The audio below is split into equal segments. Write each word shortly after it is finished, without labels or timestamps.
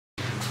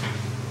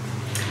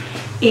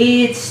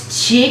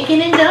It's chicken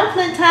and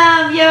dumpling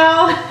time,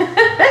 y'all.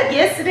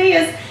 Yes, it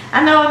is.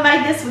 I know I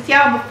made this with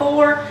y'all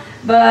before,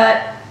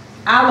 but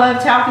I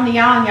love talking to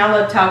y'all and y'all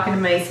love talking to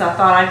me, so I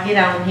thought I'd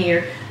get on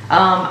here.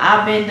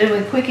 I've been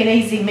doing quick and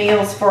easy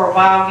meals for a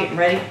while, getting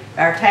ready,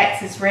 our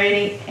taxes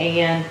ready,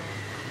 and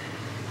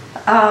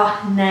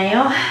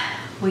now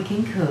we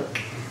can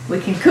cook. We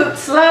can cook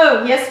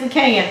slow. Yes, we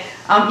can.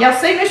 Y'all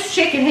see Mr.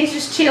 Chicken? He's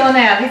just chilling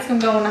out. He's gonna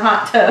go in the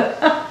hot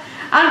tub.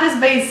 I'm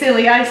just being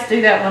silly. I used to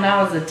do that when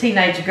I was a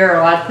teenage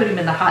girl. I'd put him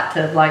in the hot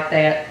tub like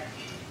that.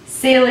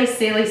 Silly,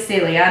 silly,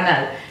 silly, I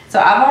know. So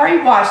I've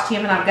already washed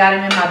him and I've got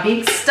him in my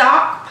big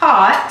stock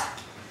pot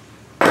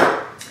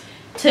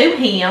to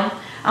him.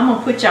 I'm going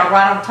to put y'all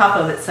right on top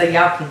of it so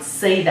y'all can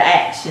see the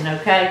action,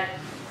 okay?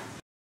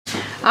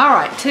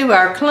 Alright, to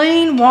our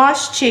clean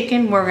washed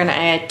chicken, we're going to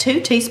add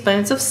 2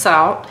 teaspoons of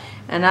salt.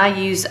 And I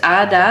use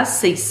iodized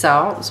sea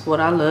salt. It's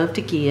what I love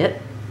to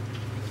get.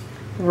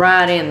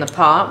 Right in the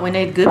pot. We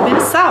need a good bit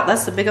of salt.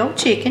 That's a big old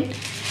chicken.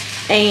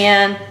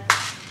 And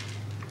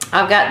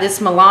I've got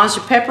this melange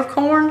of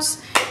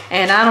peppercorns,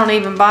 and I don't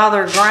even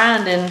bother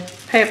grinding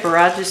pepper.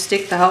 I just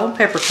stick the whole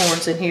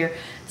peppercorns in here.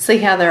 See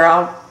how they're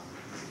all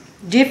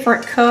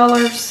different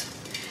colors?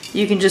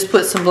 You can just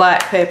put some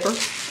black pepper,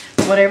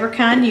 whatever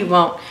kind you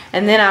want.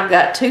 And then I've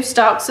got 2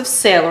 stalks of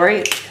celery,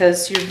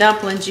 because your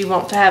dumplings you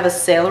want to have a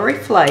celery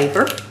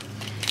flavor.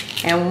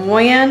 And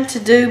when to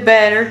do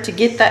better to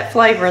get that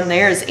flavor in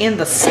there is in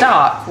the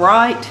stock,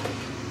 right?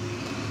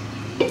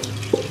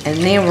 And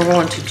then we're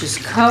going to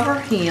just cover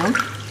him,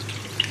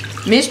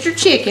 Mr.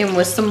 Chicken,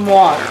 with some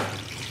water.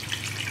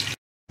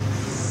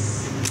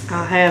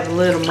 I'll have a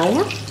little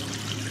more.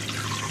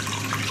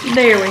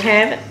 There we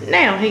have it.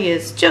 Now he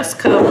is just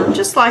covered,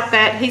 just like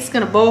that. He's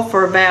going to boil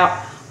for about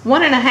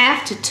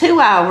 1.5 to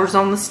 2 hours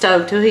on the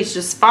stove till he's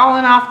just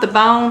falling off the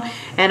bone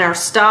and our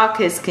stock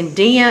has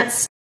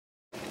condensed.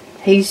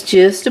 He's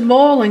just a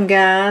boiling,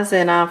 guys,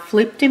 and I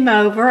flipped him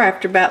over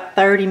after about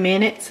 30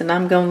 minutes, and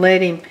I'm going to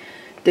let him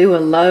do a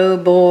low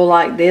boil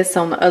like this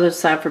on the other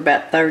side for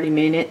about 30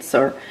 minutes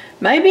or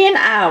maybe an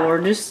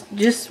hour.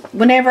 Just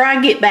whenever I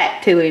get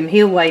back to him,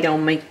 he'll wait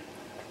on me.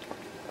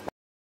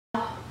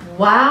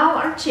 While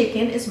our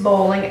chicken is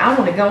boiling, I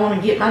want to go on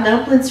and get my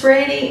dumplings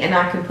ready, and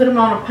I can put them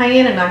on a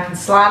pan and I can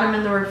slide them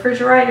in the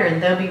refrigerator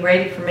and they'll be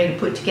ready for me to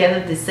put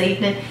together this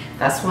evening.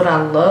 That's what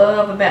I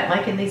love about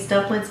making these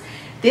dumplings.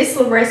 This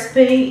little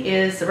recipe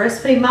is the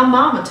recipe my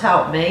mama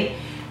taught me,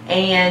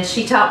 and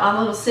she taught my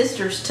little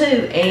sisters too,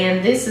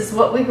 and this is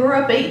what we grew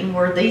up eating,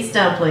 were these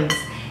dumplings.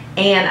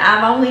 And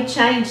I've only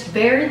changed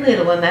very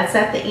little, and that's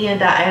at the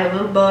end. I add a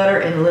little butter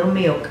and a little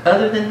milk.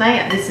 Other than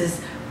that, this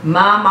is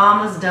my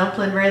mama's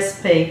dumpling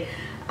recipe.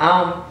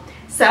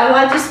 So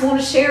I just want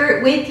to share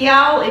it with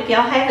y'all if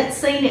y'all haven't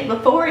seen it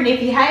before, and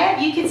if you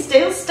have, you can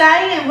still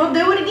stay and we'll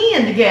do it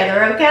again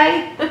together,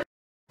 okay?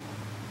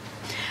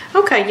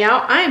 Okay,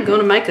 y'all, I am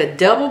going to make a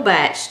double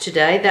batch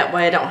today. That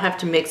way I don't have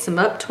to mix them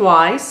up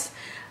twice.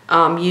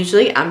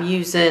 Usually I'm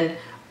using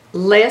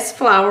less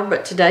flour,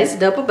 but today's a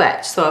double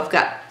batch. So I've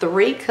got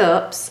 3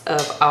 cups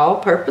of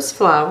all-purpose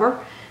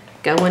flour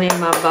going in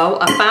my bowl.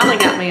 I finally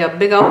got me a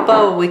big old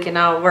bowl we can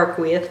all work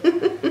with.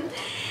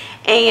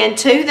 And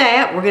to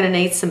that, we're going to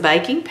need some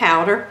baking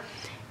powder.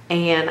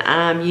 And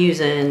I'm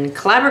using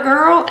Clabber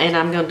Girl, and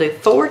I'm going to do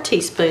 4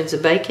 teaspoons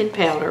of baking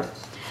powder.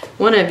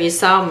 One of you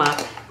saw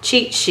my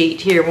cheat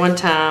sheet here one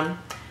time.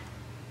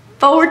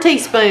 4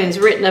 teaspoons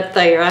written up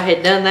there. I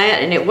had done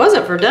that, and it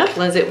wasn't for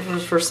dumplings, it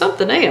was for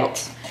something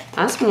else.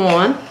 That's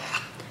 1,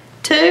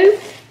 2,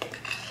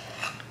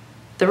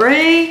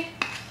 3,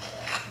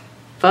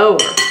 4.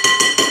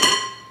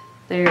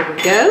 There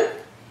we go.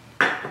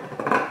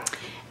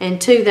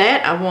 And to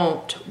that, I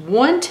want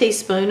 1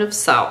 teaspoon of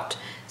salt.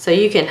 So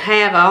you can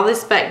have all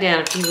this back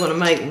down if you want to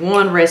make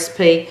one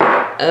recipe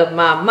of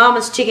my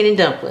mama's chicken and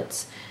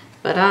dumplings.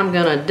 But I'm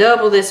going to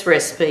double this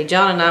recipe.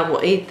 John and I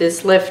will eat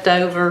this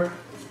leftover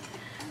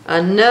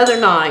another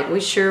night.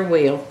 We sure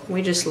will.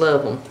 We just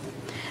love them.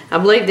 I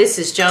believe this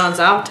is John's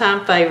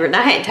all-time favorite. And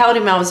I hadn't told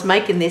him I was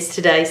making this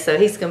today, so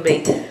he's going to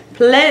be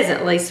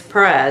pleasantly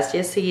surprised.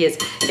 Yes, he is.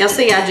 Y'all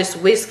see, I just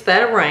whisked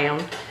that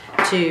around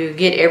to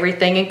get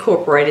everything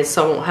incorporated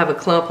so I won't have a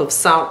clump of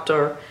salt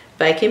or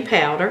baking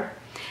powder.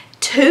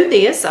 To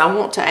this, I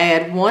want to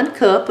add 1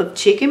 cup of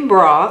chicken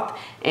broth.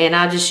 And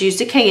I just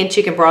used a canned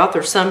chicken broth,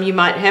 or some you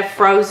might have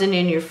frozen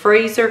in your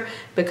freezer,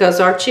 because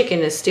our chicken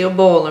is still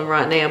boiling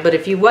right now. But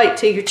if you wait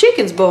till your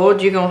chicken's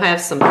boiled, you're going to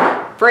have some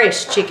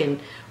fresh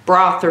chicken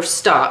broth or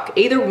stock,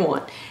 either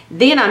one.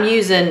 Then I'm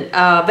using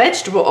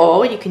vegetable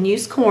oil. You can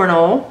use corn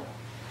oil.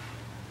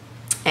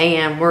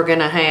 And we're going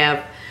to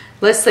have,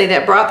 let's see,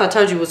 that broth I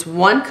told you was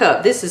 1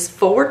 cup. This is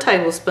 4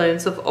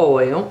 tablespoons of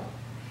oil.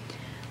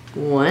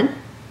 1,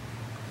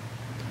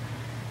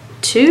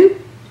 2,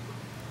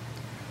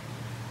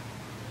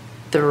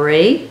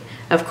 3.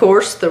 Of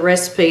course, the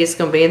recipe is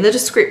going to be in the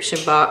description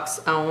box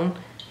on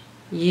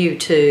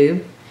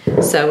YouTube.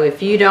 So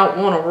if you don't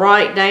want to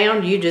write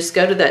down, you just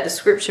go to that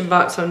description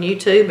box on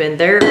YouTube, and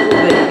there it will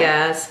be,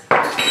 guys.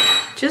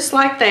 just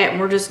like that.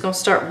 And we're just going to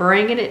start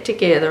bringing it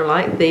together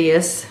like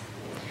this.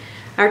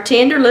 Our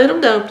tender little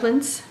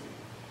dumplings.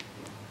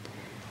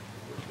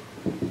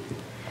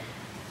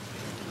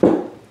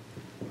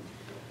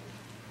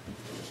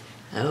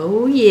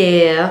 Oh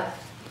yeah.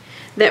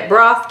 That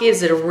broth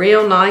gives it a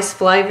real nice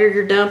flavor,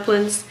 your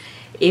dumplings.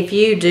 If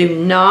you do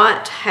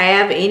not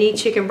have any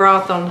chicken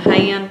broth on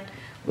hand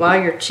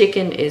while your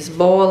chicken is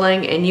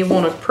boiling and you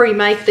want to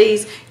pre-make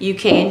these, you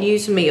can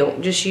use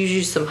milk. Just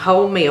use some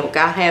whole milk.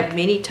 I have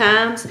many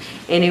times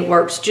and it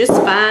works just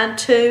fine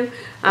too.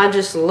 I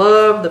just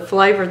love the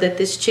flavor that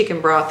this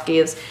chicken broth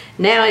gives.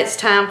 Now it's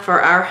time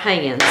for our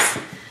hands.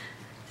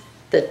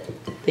 The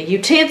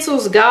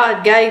utensils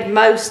God gave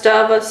most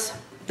of us,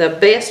 the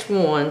best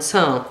ones,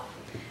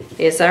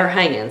 is our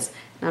hands.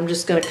 I'm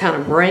just going to kind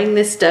of bring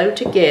this dough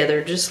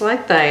together just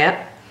like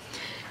that.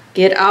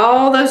 Get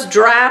all those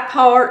dry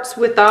parts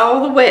with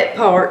all the wet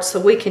parts so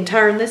we can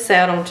turn this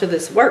out onto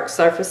this work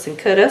surface and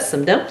cut us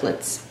some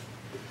dumplings.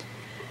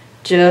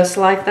 Just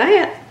like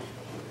that.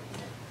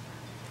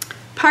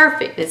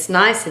 Perfect. It's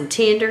nice and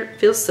tender. It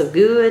feels so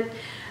good.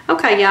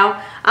 Okay, y'all,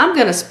 I'm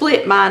going to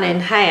split mine in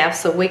half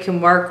so we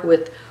can work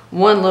with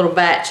one little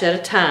batch at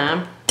a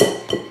time.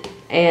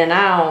 And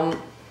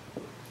I'll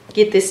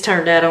get this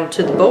turned out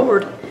onto the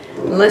board.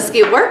 Let's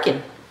get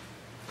working.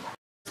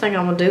 First thing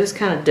I'm going to do is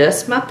kind of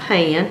dust my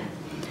pan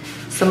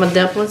so my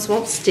dumplings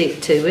won't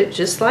stick to it,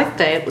 just like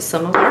that, with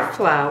some of our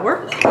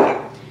flour.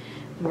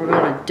 We're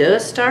going to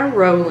dust our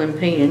rolling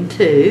pin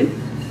too,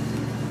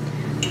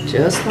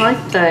 just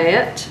like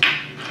that.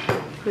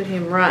 Put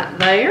him right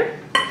there.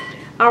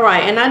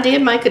 Alright, and I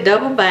did make a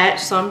double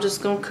batch, so I'm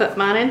just going to cut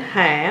mine in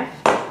half.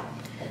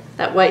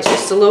 That way it's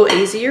just a little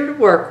easier to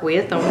work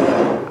with on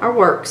our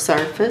work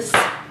surface.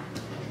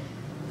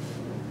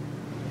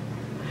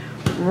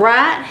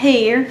 Right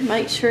here,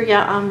 make sure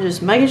y'all, I'm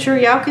just making sure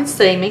y'all can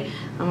see me.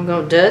 I'm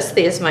going to dust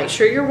this. Make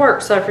sure your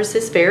work surface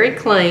is very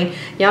clean.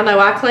 Y'all know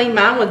I clean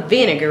mine with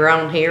vinegar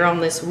on here on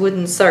this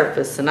wooden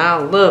surface, and I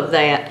love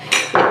that.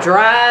 It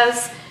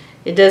dries.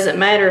 It doesn't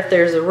matter if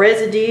there's a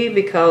residue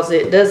because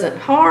it doesn't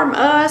harm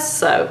us,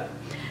 so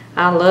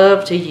I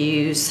love to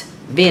use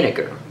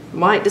vinegar,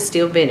 white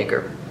distilled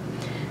vinegar.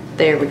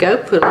 There we go.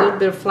 Put a little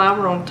bit of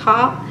flour on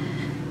top,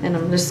 and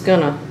I'm just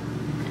going to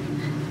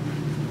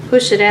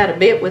push it out a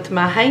bit with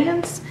my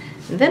hands,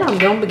 and then I'm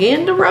going to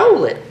begin to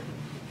roll it.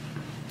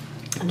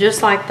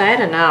 Just like that,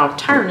 and I'll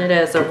turn it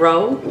as I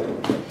roll.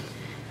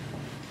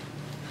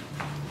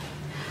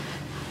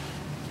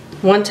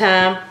 One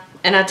time,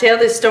 and I tell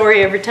this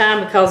story every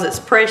time because it's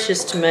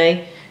precious to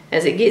me.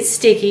 As it gets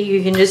sticky,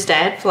 you can just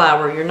add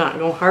flour. You're not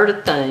going to hurt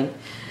a thing.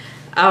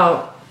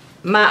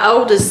 My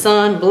oldest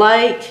son,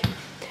 Blake,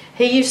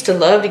 he used to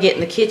love to get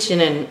in the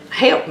kitchen and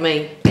help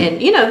me. And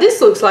you know,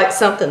 this looks like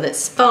something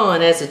that's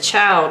fun as a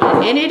child,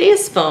 and it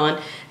is fun.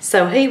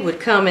 So he would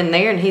come in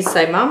there and he'd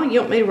say, "Mama,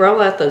 you want me to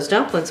roll out those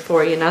dumplings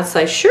for you?" And I'd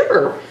say,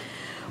 "Sure."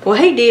 Well,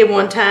 he did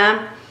one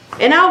time,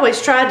 and I always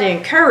tried to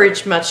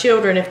encourage my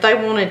children if they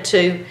wanted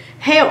to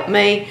help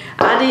me.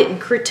 I didn't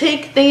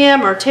critique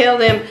them or tell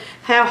them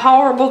how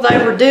horrible they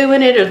were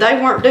doing it or they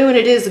weren't doing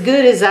it as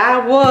good as I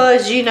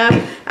was, you know.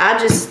 I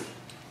just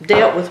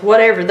dealt with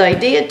whatever they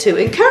did to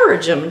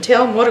encourage them and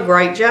tell them what a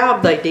great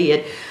job they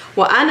did.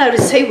 Well, I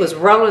noticed he was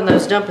rolling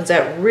those dumplings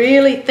out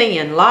really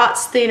thin,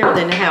 lots thinner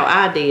than how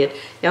I did.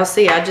 Y'all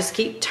see, I just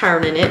keep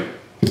turning it.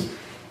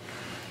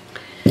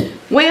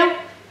 Well,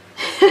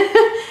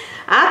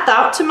 I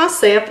thought to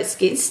myself, it's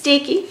getting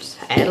sticky. Just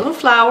add a little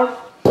flour.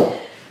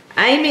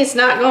 Amy, it's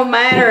not going to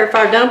matter if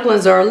our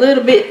dumplings are a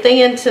little bit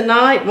thin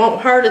tonight.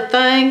 Won't hurt a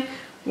thing.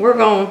 We're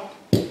going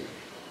to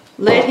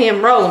let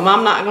him roll them.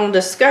 I'm not going to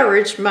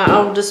discourage my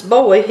oldest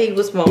boy. He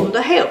was wanting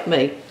to help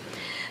me.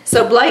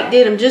 So Blake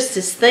did them just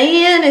as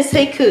thin as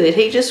he could.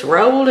 He just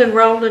rolled and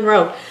rolled and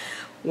rolled.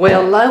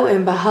 Well, lo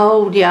and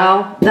behold,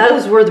 y'all,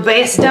 those were the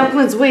best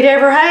dumplings we'd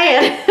ever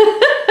had.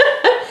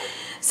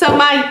 So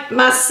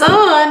my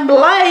son,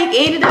 Blake,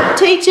 ended up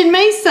teaching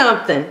me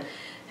something.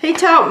 He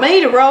taught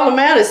me to roll them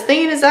out as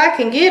thin as I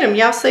can get them.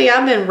 Y'all see,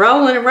 I've been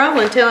rolling and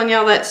rolling telling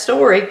y'all that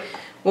story.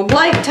 Well,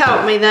 Blake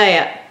taught me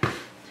that.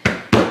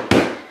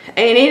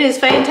 And it is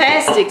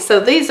fantastic. So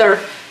these are,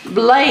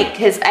 Blake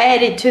has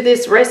added to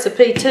this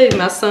recipe too,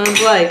 my son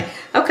Blake.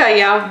 Okay,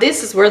 y'all,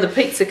 this is where the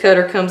pizza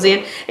cutter comes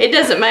in. It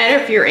doesn't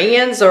matter if your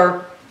ends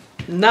are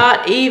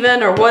not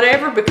even or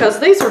whatever, because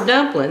these are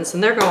dumplings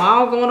and they're going to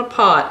all go in a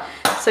pot.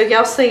 So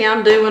y'all see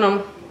I'm doing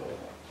them.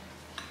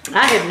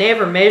 I have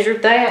never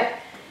measured that.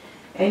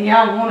 And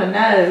y'all want to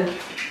know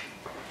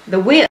the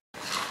width.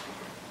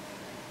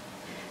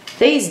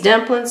 These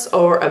dumplings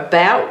are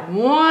about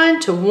 1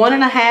 to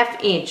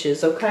 1.5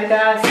 inches, okay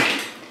guys?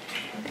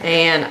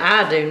 And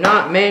I do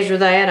not measure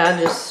that,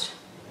 I just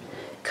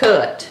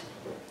cut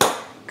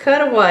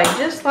away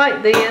just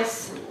like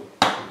this.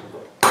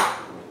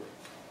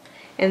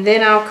 And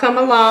then I'll come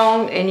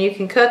along and you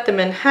can cut them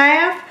in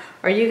half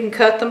or you can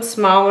cut them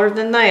smaller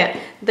than that.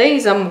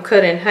 These I'm going to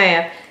cut in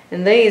half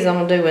and these I'm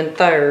going to do in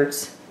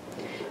thirds.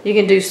 You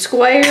can do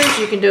squares,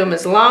 you can do them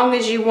as long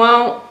as you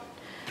want.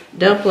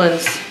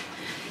 Dumplings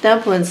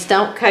Dumplings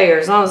don't care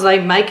as long as they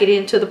make it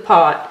into the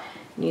pot.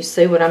 And you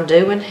see what I'm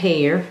doing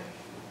here.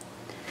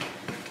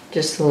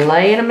 Just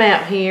laying them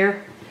out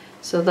here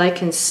so they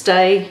can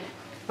stay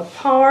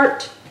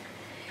apart.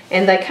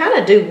 And they kind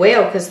of do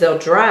well because they'll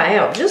dry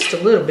out just a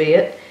little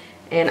bit.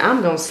 And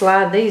I'm going to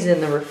slide these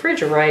in the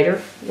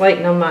refrigerator,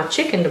 waiting on my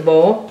chicken to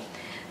boil,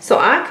 so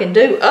I can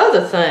do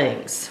other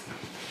things.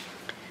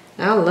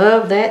 I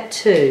love that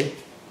too.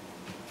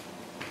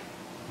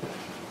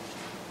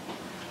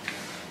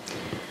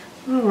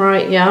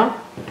 Alright, y'all.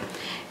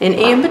 And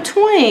in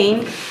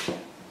between,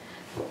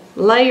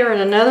 layer and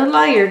another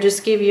layer,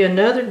 just give you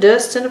another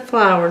dusting of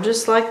flour,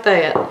 just like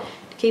that,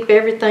 to keep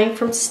everything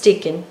from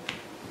sticking.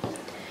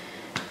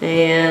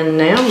 And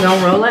now I'm going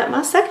to roll out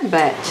my second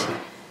batch.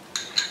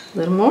 A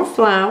little more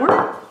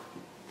flour.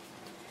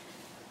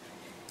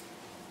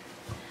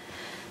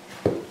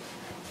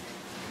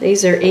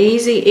 These are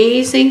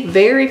easy,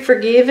 very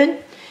forgiving.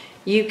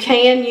 You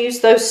can use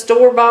those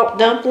store-bought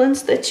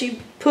dumplings that you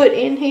put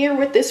in here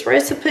with this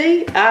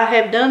recipe. I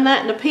have done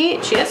that in a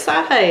pinch. Yes,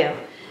 I have.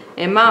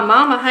 And my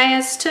mama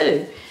has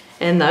too.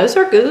 And those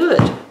are good.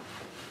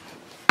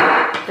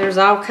 There's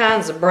all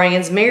kinds of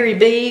brands. Mary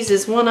B's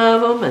is one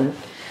of them.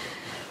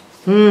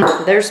 And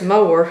there's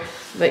more.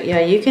 But yeah,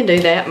 you can do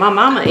that. My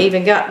mama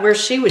even got where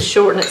she would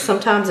shorten it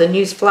sometimes and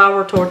use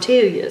flour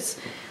tortillas.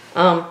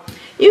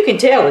 You can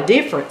tell a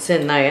difference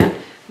in that,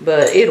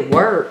 but it'll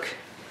work.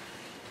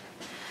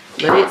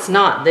 But it's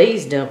not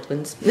these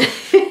dumplings.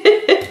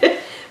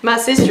 My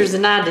sisters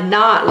and I did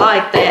not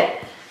like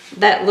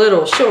that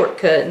little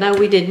shortcut. No,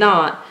 we did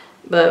not.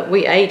 But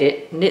we ate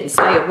it and didn't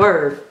say a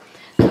word.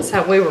 That's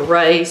how we were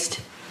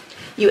raised.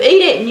 You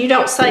eat it and you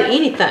don't say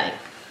anything.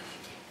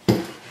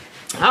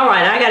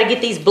 Alright, I got to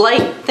get these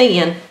blade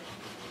thin.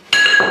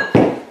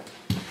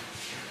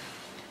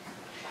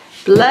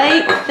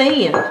 Blade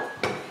thin.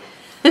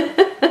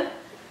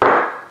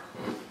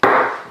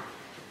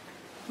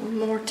 One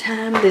more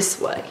time this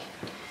way.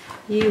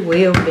 You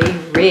will be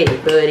ready,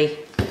 buddy.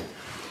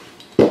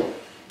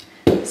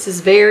 This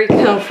is very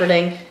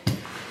comforting.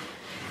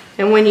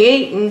 And when you're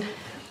eating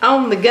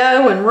on the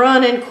go and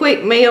running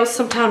quick meals,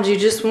 sometimes you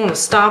just want to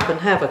stop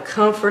and have a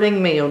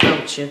comforting meal,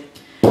 don't you?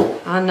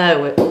 I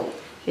know it.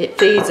 It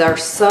feeds our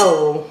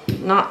soul,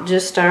 not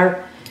just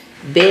our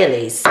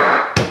bellies.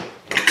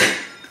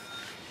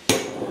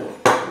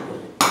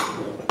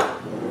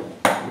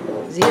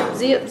 Zip,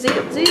 zip,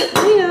 zip, zip,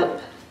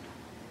 zip.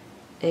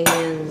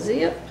 And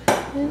zip,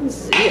 and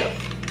zip.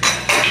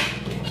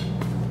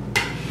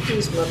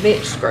 Use my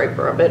bench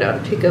scraper. I bet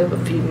I'd pick up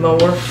a few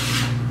more.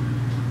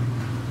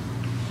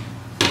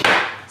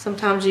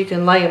 Sometimes you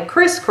can lay them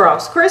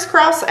crisscross.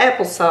 Crisscross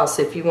applesauce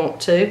if you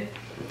want to.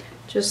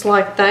 Just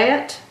like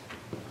that.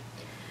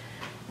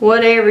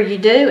 Whatever you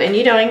do, and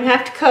you don't even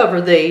have to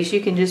cover these.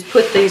 You can just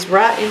put these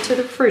right into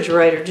the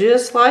refrigerator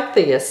just like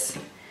this.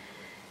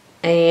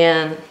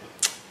 And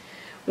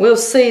we'll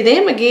see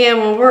them again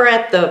when we're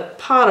at the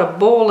pot of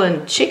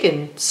boiling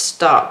chicken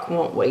stock,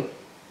 won't we?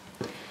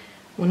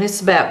 When it's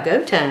about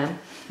go time.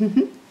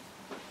 And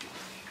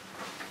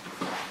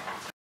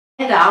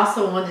I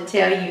also wanted to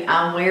tell you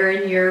I'm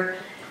wearing your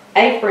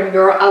apron,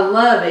 girl. I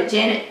love it.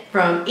 Janet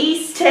from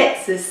East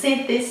Texas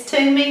sent this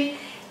to me.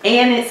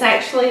 And it's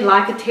actually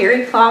like a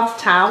terry cloth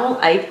towel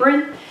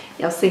apron.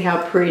 Y'all see how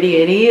pretty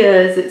it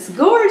is. It's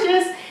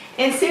gorgeous.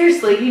 And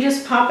seriously, you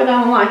just pop it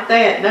on like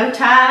that. No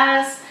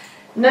ties,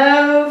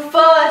 no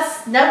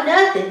fuss, no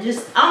nothing.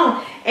 Just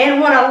on. And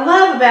what I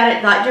love about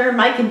it, like during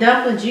making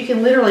dumplings, you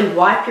can literally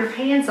wipe your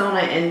hands on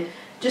it and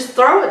just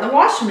throw it in the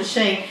washing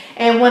machine.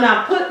 And when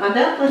I put my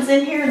dumplings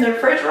in here in the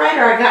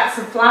refrigerator, I got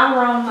some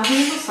flour on my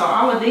handle, so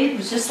all I did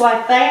was just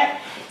like that.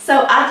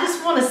 So I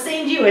just want to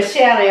send you a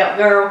shout out,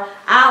 girl.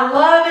 I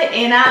love it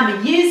and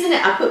I'm using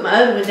it. I put my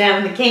other one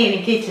down in the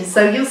candy kitchen,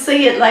 so you'll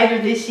see it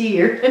later this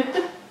year.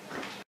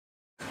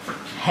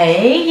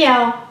 Hey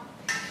y'all,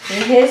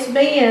 it has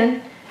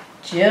been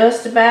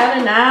just about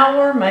an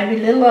hour,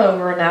 maybe a little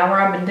over an hour.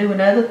 I've been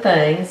doing other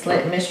things,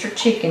 letting Mr.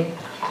 Chicken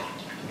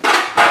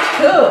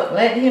cook,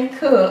 letting him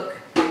cook.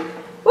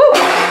 Woo!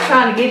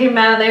 Trying to get him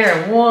out of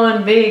there in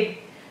one big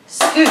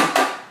scoop.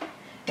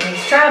 And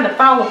he's trying to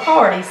fall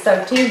apart. He's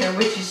so tender,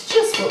 which is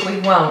just what we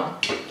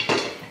want.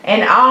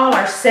 And all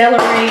our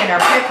celery and our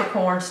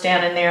peppercorns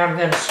down in there I'm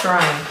going to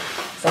strain.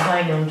 So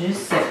hang on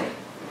just a second.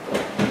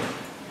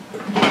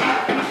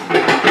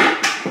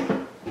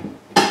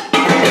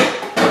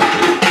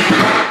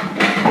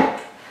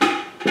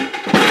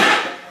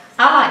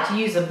 I like to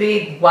use a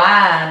big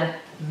wide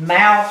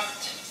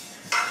mouthed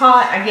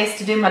pot, I guess,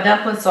 to do my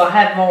dumplings, so I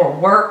have more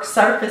work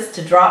surface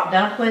to drop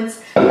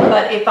dumplings.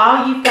 But if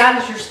all you've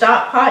got is your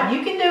stock pot,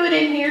 you can do it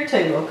in here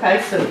too,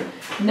 okay? So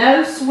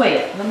no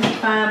sweat. Let me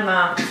find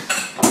my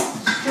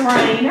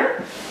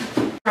strainer.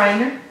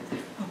 My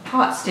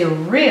pot's still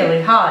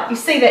really hot. You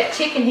see that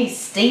chicken? He's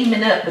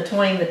steaming up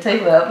between the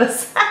two of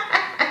us.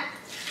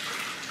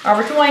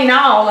 Or between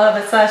all of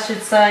us, I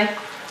should say.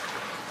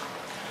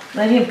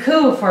 Let him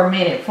cool for a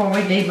minute before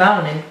we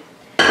debone him.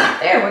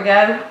 There we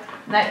go.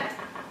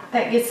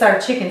 That gets our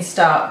chicken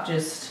stock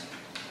just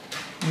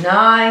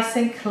Nice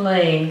and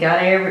clean.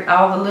 Got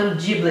all the little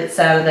giblets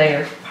out of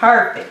there.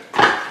 Perfect.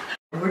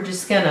 We're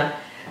just gonna,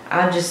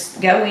 I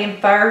just go in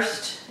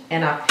first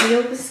and I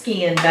peel the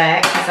skin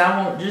back because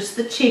I want just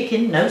the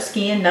chicken, no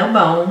skin, no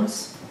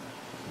bones.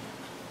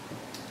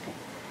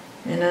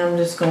 And I'm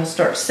just gonna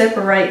start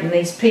separating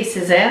these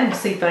pieces out and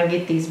see if I can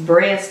get these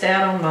breasts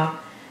out on my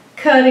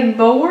cutting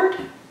board.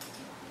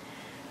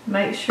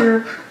 Make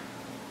sure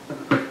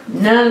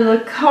none of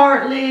the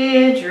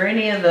cartilage or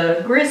any of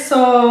the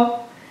gristle.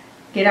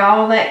 Get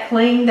all that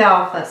cleaned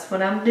off. That's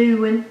what I'm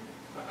doing.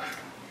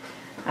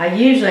 I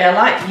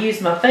like to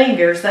use my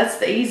fingers. That's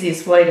the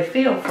easiest way to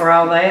feel for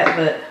all that.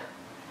 But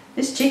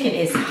this chicken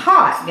is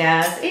hot,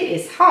 guys. It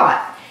is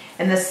hot.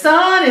 And the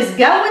sun is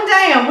going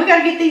down. We got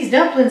to get these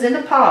dumplings in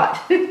the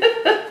pot.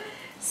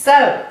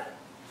 So,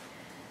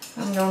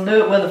 I'm going to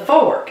do it with a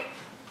fork.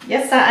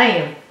 Yes, I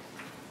am.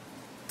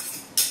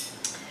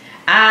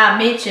 I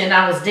mentioned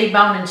I was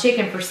deboning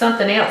chicken for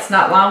something else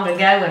not long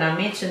ago. And I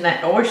mentioned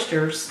that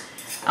oysters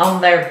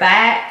on their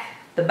back,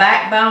 the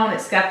backbone,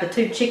 it's got the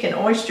 2 chicken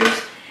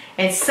oysters.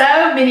 And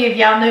so many of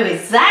y'all knew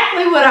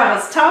exactly what I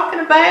was talking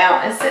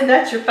about and said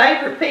that's your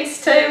favorite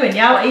piece too, and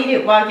y'all eat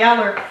it while y'all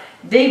are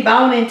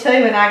deboning too,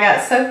 and I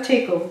got so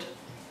tickled.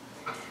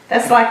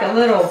 That's like a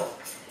little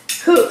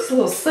cook's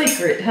little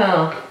secret,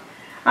 huh?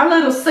 Our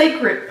little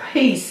secret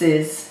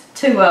pieces,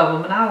 2 of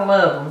them, and I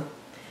love them.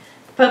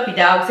 Puppy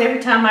dogs,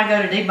 every time I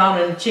go to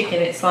deboning the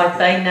chicken, it's like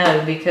they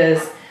know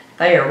because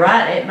they are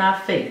right at my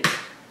feet.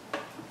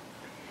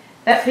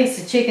 That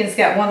piece of chicken's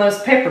got one of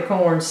those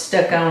peppercorns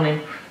stuck on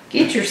him.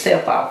 Get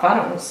yourself off. I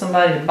don't want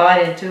somebody to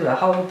bite into a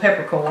whole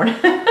peppercorn.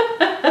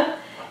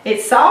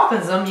 It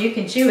softens them. You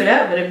can chew it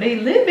up, but it'd be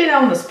a little bit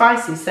on the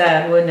spicy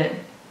side, wouldn't it?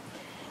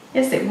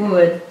 Yes, it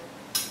would.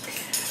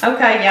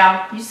 Okay,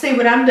 y'all. You see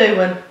what I'm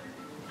doing.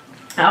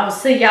 I will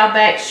see y'all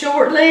back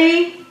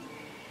shortly.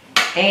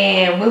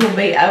 And we will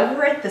be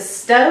over at the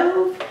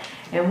stove.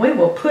 And we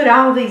will put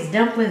all these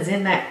dumplings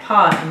in that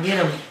pot and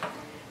get them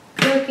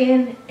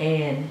cooking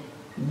and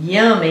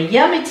yummy,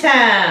 yummy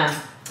time.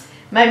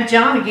 Maybe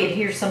John will get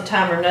here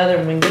sometime or another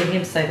and we can get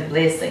him to say the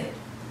blessing.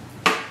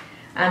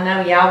 I know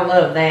y'all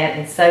love that,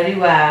 and so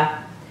do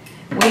I.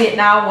 We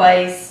didn't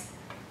always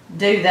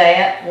do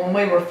that when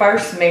we were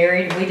first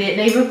married. We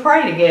didn't even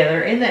pray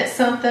together. Isn't that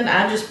something?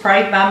 I just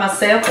prayed by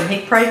myself and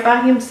he prayed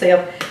by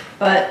himself.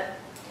 But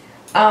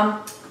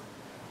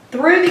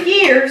through the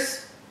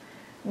years,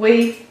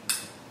 we've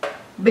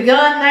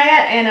begun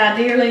that, and I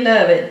dearly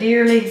love it.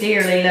 Dearly,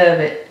 dearly love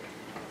it.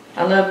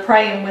 I love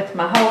praying with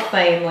my whole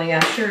family. I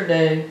sure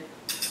do.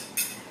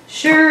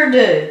 Sure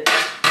do.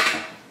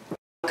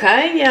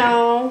 Okay,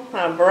 y'all.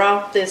 I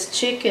brought this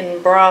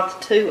chicken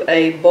broth to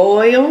a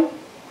boil.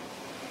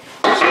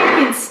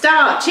 Chicken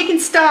stock. Chicken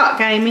stock,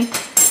 Amy.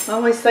 I'm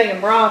always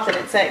saying broth, and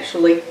it's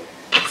actually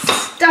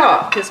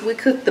stock because we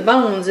cook the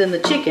bones in the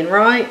chicken,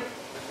 right?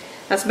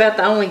 That's about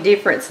the only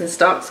difference. And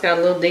stock's got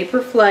a little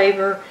deeper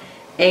flavor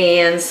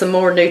and some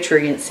more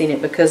nutrients in it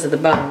because of the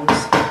bones.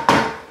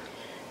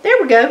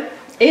 There we go.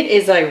 It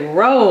is a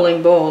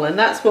rolling boil, and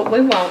that's what we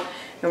want.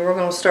 And we're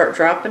going to start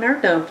dropping our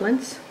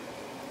dumplings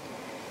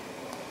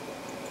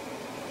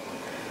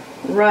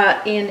right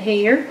in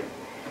here.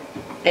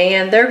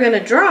 And they're going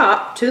to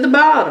drop to the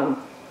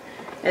bottom.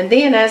 And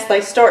then as they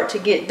start to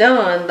get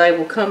done, they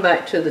will come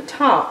back to the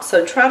top.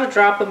 So try to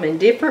drop them in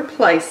different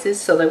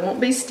places so they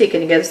won't be sticking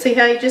together. See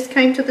how he just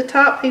came to the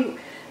top?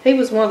 He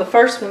was one of the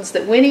first ones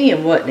that went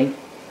in, wasn't he?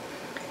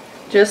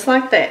 Just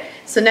like that.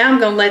 So now I'm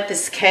going to let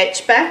this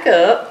catch back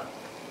up.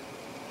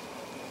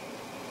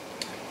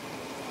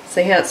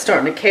 See how it's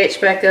starting to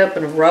catch back up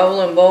and roll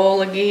and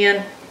boil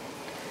again?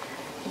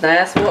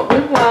 That's what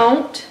we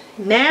want.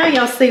 Now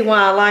y'all see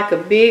why I like a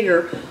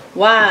bigger,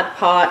 wide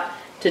pot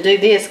to do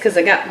this, because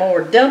I got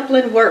more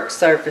dumpling work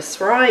surface,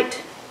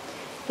 right?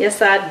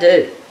 Yes, I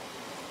do.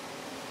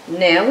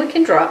 Now we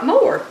can drop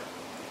more.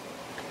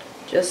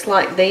 Just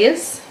like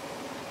this.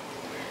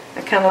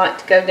 I kind of like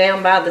to go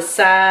down by the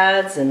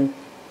sides and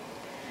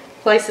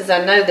places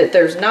I know that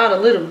there's not a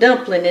little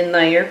dumpling in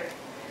there.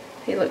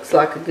 He looks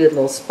like a good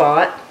little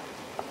spot.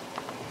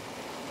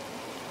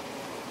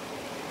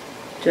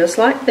 Just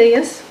like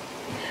this.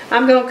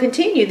 I'm going to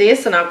continue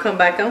this and I'll come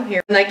back on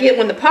here.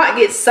 When the pot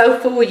gets so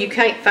full you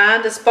can't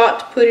find a spot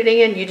to put it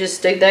in, you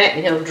just do that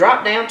and it'll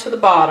drop down to the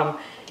bottom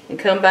and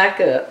come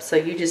back up. So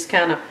you just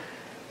kind of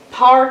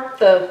part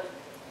the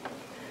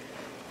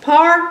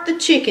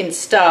chicken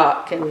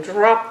stock and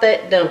drop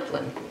that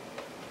dumpling.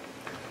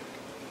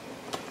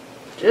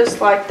 Just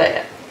like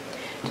that.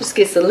 Just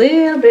gets a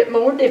little bit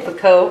more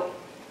difficult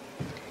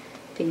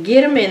to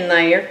get them in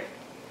there.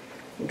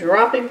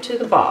 Drop him to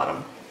the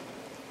bottom.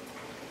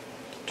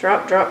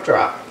 Drop, drop,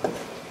 drop.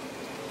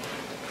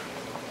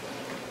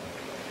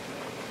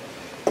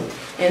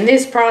 In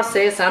this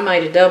process, I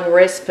made a double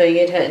recipe.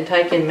 It hadn't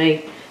taken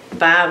me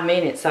 5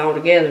 minutes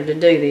altogether to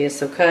do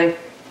this, okay?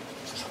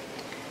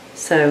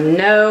 So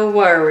no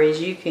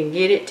worries, you can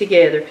get it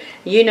together.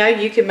 You know,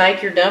 you can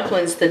make your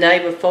dumplings the day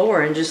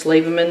before and just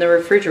leave them in the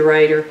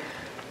refrigerator.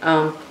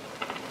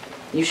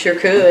 You sure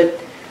could.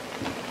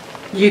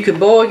 You could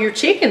boil your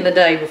chicken the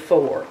day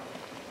before.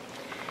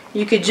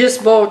 You could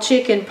just boil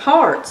chicken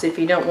parts if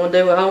you don't want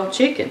to do a whole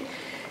chicken.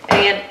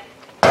 And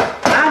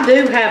I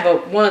do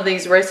have one of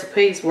these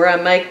recipes where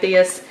I make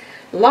this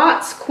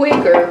lots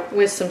quicker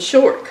with some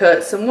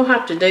shortcuts, and we'll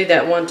have to do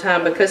that one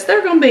time because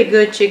they're going to be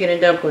good chicken and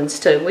dumplings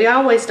too. We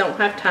always don't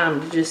have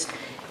time to just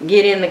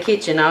get in the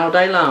kitchen all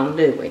day long,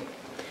 do we?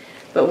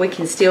 But we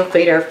can still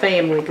feed our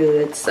family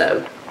good,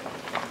 so.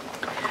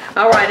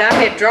 Alright, I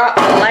have dropped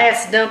the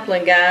last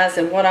dumpling, guys,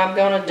 and what I'm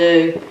going to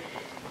do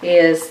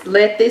is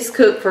let this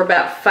cook for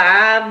about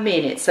 5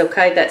 minutes,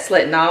 okay? That's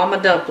letting all my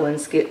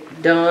dumplings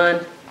get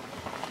done,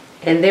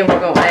 and then we're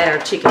going to add our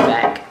chicken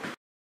back.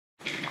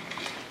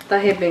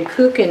 They have been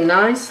cooking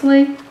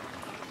nicely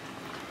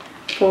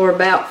for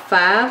about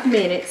 5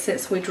 minutes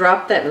since we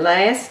dropped that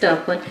last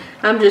dumpling.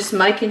 I'm just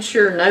making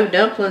sure no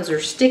dumplings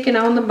are sticking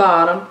on the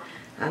bottom.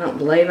 I don't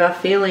believe I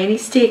feel any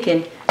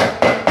sticking.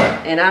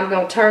 And I'm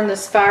going to turn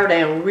this fire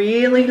down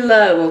really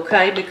low,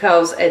 okay?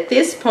 Because at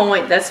this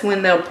point, that's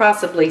when they'll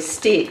possibly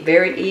stick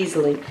very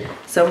easily.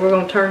 So we're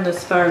going to turn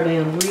this fire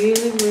down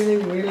really, really,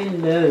 really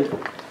low.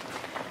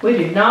 We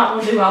do not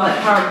want to do all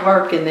that hard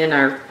work and then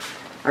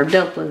our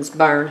dumplings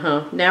burn,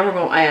 huh? Now we're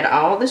going to add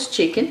all this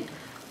chicken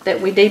that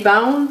we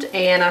deboned,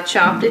 and I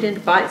chopped it into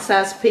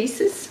bite-sized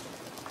pieces.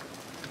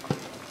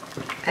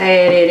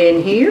 Add it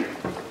in here.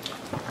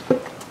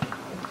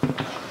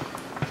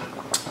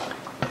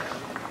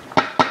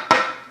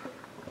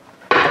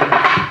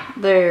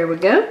 There we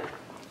go.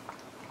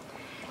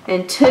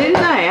 And to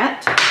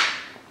that,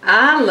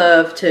 I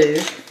love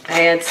to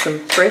add some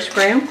fresh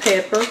ground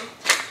pepper,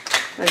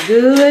 a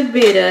good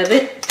bit of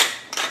it,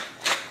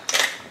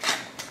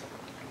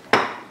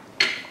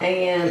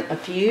 and a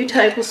few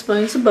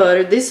tablespoons of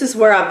butter. This is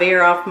where I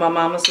veer off my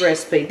mama's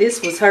recipe.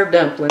 This was her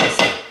dumplings.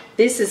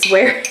 This is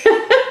where,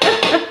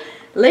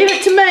 leave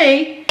it to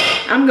me.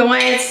 I'm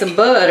going to add some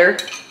butter.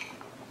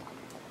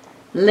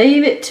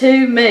 Leave it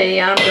to me.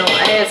 I'm going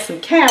to add some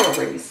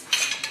calories.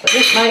 But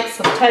it makes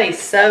them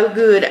taste so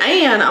good.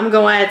 And I'm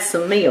going to add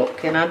some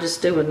milk. And I just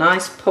do a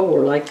nice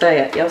pour like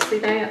that. Y'all see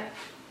that?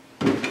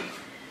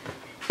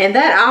 And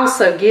that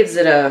also gives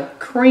it a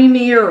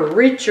creamier,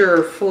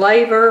 richer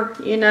flavor,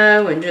 you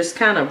know, and just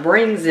kind of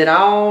brings it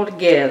all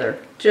together.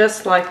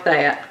 Just like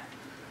that.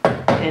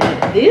 And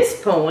at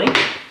this point,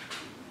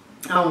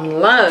 on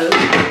low,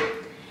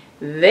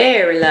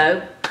 very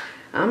low,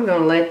 I'm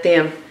going to let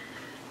them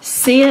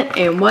sit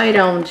and wait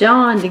on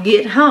John to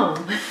get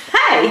home.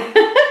 Hey!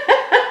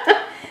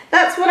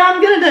 That's what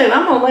I'm going to do.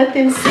 I'm going to let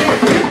them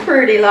sit real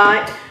pretty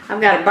like.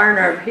 I've got a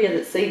burner over here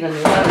that's even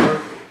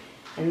lower.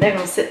 And they're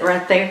going to sit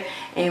right there.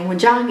 And when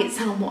John gets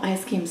home, we'll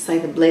ask him to say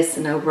the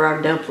blessing over our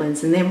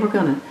dumplings. And then we're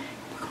going to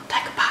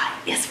take a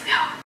bite. Yes, we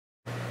are.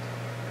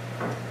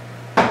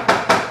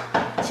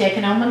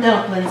 Checking on my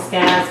dumplings,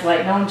 guys.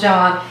 Waiting on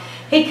John.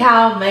 He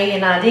called me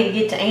and I didn't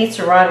get to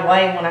answer right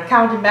away. When I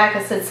called him back,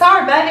 I said,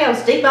 sorry, baby, I was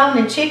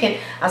deboning chicken.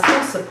 I was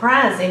going to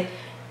surprise him.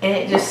 And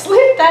it just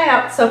slipped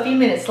out. So a few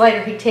minutes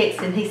later, he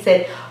texted and he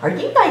said, are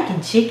you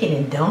making chicken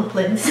and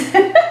dumplings? So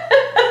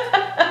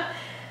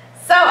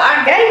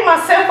I gave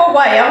myself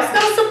away. I was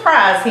going to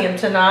surprise him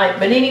tonight.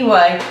 But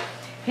anyway,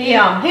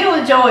 he'll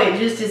enjoy it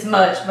just as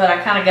much. But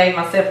I kind of gave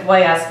myself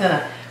away. I was going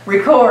to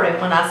record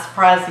him when I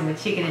surprised him with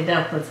chicken and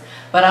dumplings.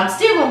 But I'm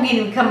still going to get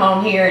him to come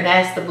on here and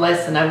ask the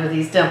blessing over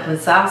these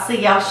dumplings. So I'll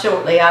see y'all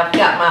shortly. I've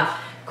got my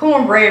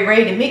cornbread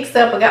ready to mix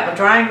up. I got my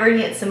dry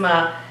ingredients and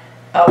my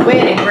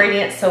wet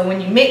ingredients, so when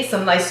you mix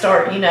them they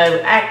start, you know,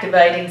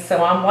 activating.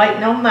 So I'm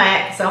waiting on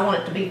that because I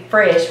want it to be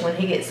fresh when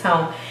he gets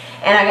home.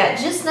 And I got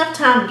just enough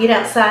time to get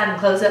outside and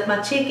close up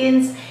my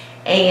chickens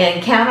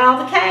and count all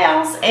the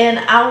cows, and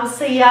I will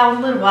see y'all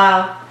in a little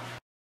while.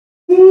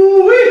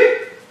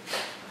 Woo-wee!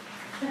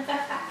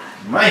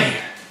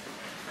 Man!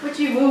 What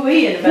you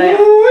woo-weeing about?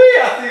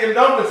 Woo-wee! I see them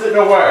dumplings sitting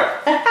nowhere.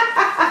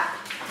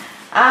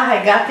 I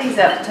had got these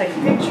out to take a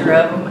picture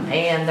of them,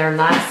 and they're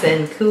nice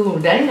and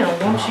cooled down.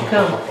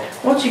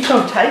 Won't you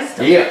come taste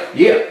them? Yeah.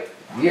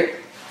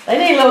 They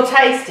need a little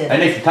tasting. They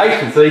need some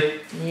tasting, see?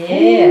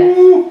 Yeah.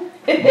 Ooh,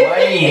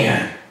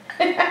 man.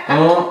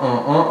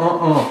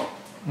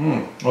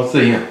 Let's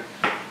see him.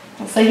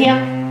 Let's see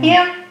him.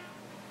 Him.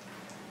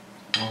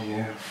 Oh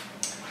yeah.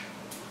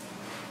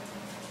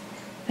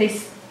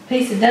 Piece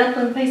of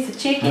dumpling, piece of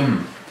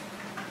chicken.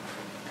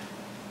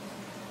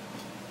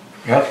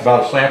 That's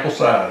about a sample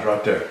size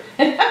right there.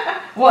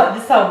 What,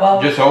 this whole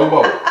bowl? Just a whole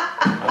bowl.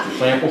 That's a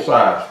sample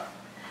size.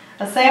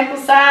 A sample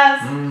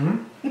size?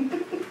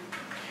 Mm-hmm.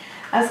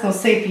 I was going to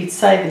see if you'd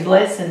say the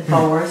blessing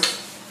for us.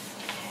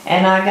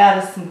 And I got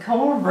us some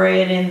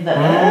cornbread in the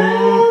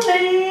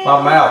oven.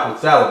 My mouth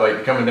was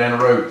salivating coming down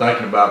the road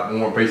thinking about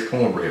one piece of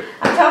cornbread.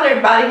 I told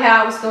everybody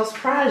how I was going to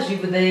surprise you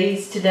with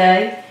these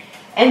today.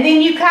 And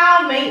then you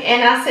called me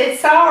and I said,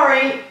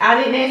 sorry,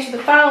 I didn't answer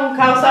the phone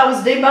because I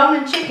was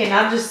deboning chicken.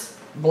 I just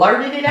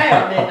blurted it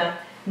out, didn't I?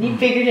 And you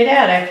figured it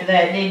out after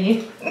that, didn't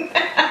you?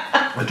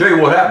 I'll tell you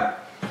what happened.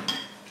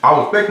 I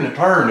was expecting to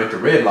turn at the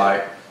red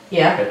light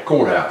at the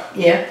courthouse.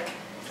 Yeah.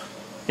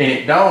 And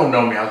it dawned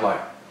on me, I was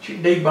like, she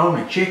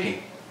deboning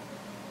chicken.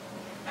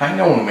 Hang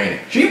on a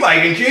minute. She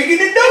making chicken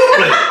and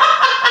dumplings.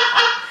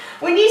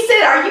 When you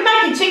said, "Are you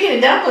making chicken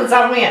and dumplings?"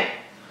 I went,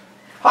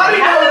 How do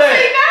you know that?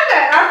 You know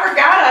that? I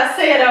forgot I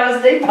said I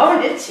was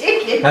deboning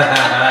chicken.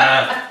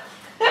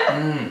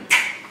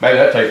 Baby,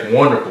 that tastes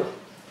wonderful.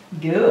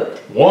 Good.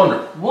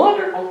 Wonderful.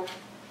 Wonderful.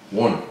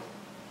 Wonderful.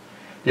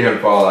 Dear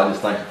Heavenly Father, I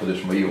just thank you for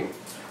this meal.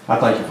 I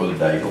thank you for the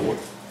day, Lord.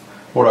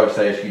 Lord, I just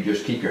ask you,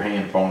 just keep your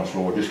hand upon us,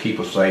 Lord. Just keep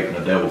us safe and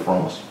the devil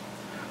from us.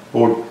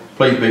 Lord,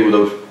 please be with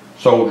those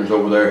soldiers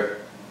over there.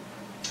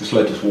 Just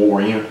let this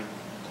war end.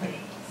 Please.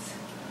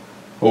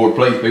 Lord,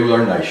 please be with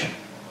our nation.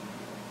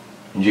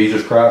 In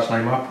Jesus Christ's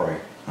name I pray.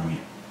 Amen.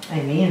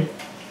 Amen.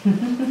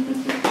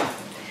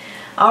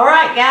 All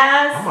right,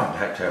 guys. I might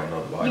have to have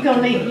another bite. You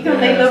gonna need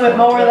a little bit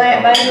more of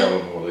that, baby? A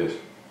little more of this.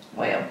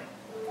 Well,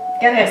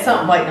 gotta have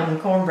something waiting on the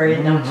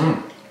cornbread, don't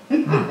you?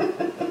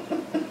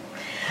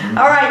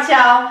 All right,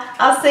 y'all.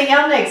 I'll see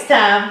y'all next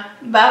time.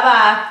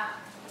 Bye-bye.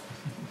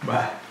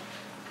 Bye.